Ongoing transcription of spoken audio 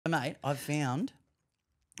Mate, I've found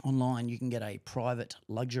online you can get a private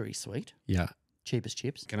luxury suite. Yeah. Cheapest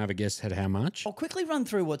chips. Can I have a guess at how much? I'll quickly run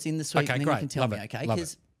through what's in the suite Okay, and then great. you can tell Love me, it. okay? Love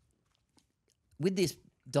Because with this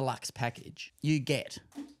deluxe package, you get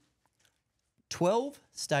 12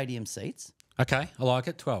 stadium seats, Okay, I like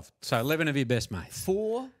it. 12. So 11 of your best mates.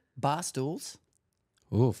 4 bar stools,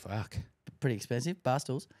 Oh, fuck. pretty expensive, bar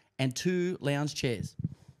stools, and 2 lounge chairs.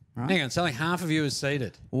 Hang on, it's only half of you is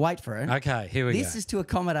seated. Wait for it. Okay, here we go. This is to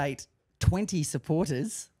accommodate 20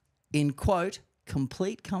 supporters in, quote,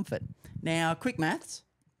 complete comfort. Now, quick maths.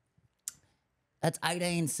 That's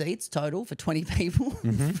 18 seats total for 20 people.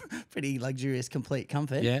 Pretty luxurious, complete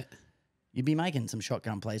comfort. Yeah. You'd be making some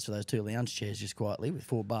shotgun plays for those 2 lounge chairs just quietly with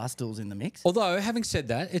 4 bar stools in the mix. Although, having said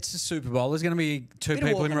that, it's the Super Bowl. There's going to be two Bit of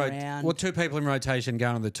people in walking around. 2 people in rotation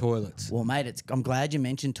going to the toilets. Well, mate, I'm glad you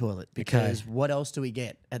mentioned toilet because what else do we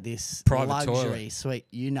get at this Private luxury toilet. suite?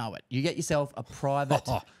 You know it. You get yourself a private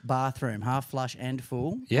bathroom, half flush and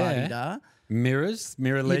full. Yeah. La-di-da. Mirrors,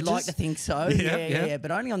 mirror ledges. You'd like to think so. Yeah,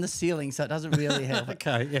 but only on the ceiling, so it doesn't really help.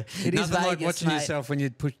 Okay, yeah. It is Nothing like Vegas, watching mate. yourself when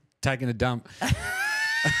you're taking a dump.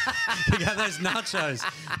 You go, those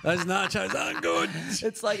nachos aren't good.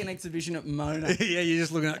 It's like an exhibition at Mona. Yeah, you're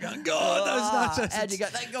just looking at it going, God, those nachos. How'd you go?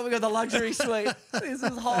 Thank God we got the luxury suite. This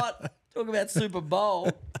is hot. Talk about Super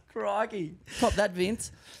Bowl. Crikey. Pop that,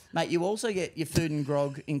 Vince. Mate, you also get your food and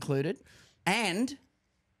grog included and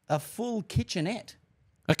a full kitchenette.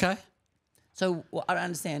 Okay. So I don't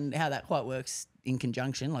understand how that quite works in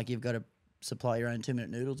conjunction. Like you've got to supply your own 2-minute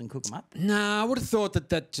noodles and cook them up. No, I would have thought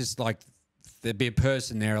that just like there'd be a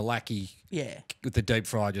person there, a lackey, Yeah. with the deep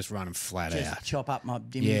fryer just running flat Just out. chop up my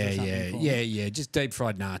dimmies or something. for me. Yeah. Just deep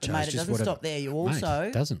fried nachos. But mate, it just doesn't whatever. stop there. You Mate, also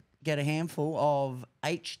it doesn't. get a handful of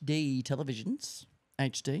HD televisions.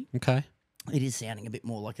 HD. Okay. It is sounding a bit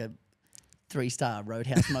more like a 3-star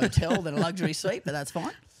Roadhouse motel than a luxury suite, but that's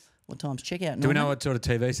fine. What time's checkout? Do we know normally? what sort of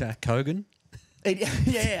TV is that? Kogan?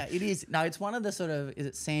 Yeah, it is. No, it's one of the sort of, is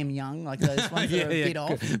it Sam Young? Like those ones that are a bit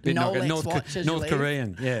off. Bit Nolex North, watch as you North leave.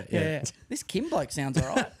 Korean. Yeah. Yeah. This Kim bloke sounds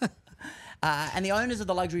all right. And the owners of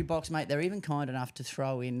the luxury box, mate, they're even kind enough to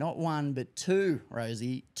throw in not 1 but 2,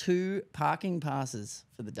 Rosie, 2 parking passes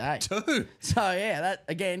for the day. 2? So, yeah, that,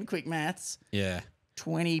 again, quick maths. Yeah.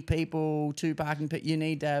 20 people, 2 parking, you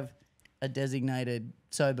need to have a designated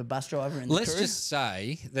sober bus driver in the Let's crew. just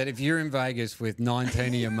say that if you're in Vegas with 19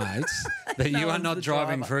 of your mates, that you are one's not the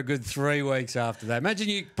driving driver. for a good 3 weeks after that. Imagine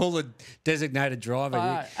you pull a designated driver.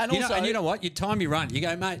 And and you know what? You time you run. You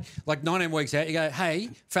go, mate, like 19 weeks out, you go, hey,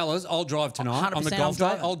 fellas, I'll drive tonight. On the 100% golf day, I'm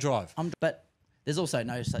driving. I'll drive. But there's also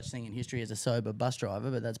no such thing in history as a sober bus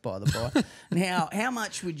driver, but that's by the by. Now, how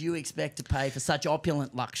much would you expect to pay for such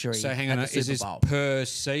opulent luxury? So hang at on, the is Super this Bowl? per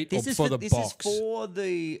seat This or is for the this box? is for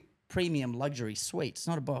the premium luxury suite. It's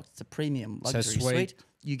not a box; it's a premium luxury suite.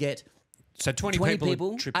 You get So 20 20 people,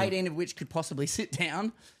 people, triple 18 of which could possibly sit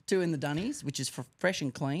down, 2 in the dunnies, which is fresh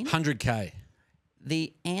and clean. 100K.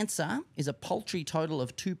 The answer is a paltry total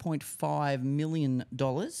of $2.5 million.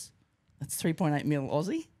 That's 3.8 mil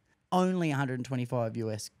Aussie. Only 125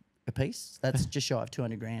 US a piece. That's just shy of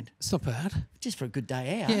 200 grand. It's not bad. Just for a good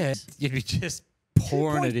day out. Yeah, you'd be just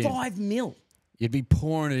pouring it in. 2.5 mil. You'd be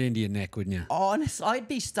pouring it into your neck, wouldn't you? Honest, I'd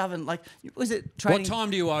be stubborn. Like, was it trading? What time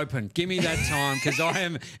do you open? Give me that time because I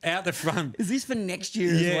am out the front. Is this for next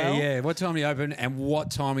year as well? Yeah. What time do you open and what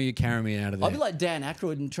time are you carrying me out of there? I'd be like Dan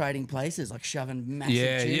Aykroyd in Trading Places, like shoving massive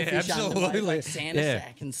Yeah, jellyfish under my absolutely. like sander Yeah.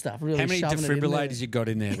 sack and stuff. Really How many shoving it in there. defibrillators you got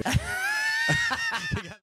in there?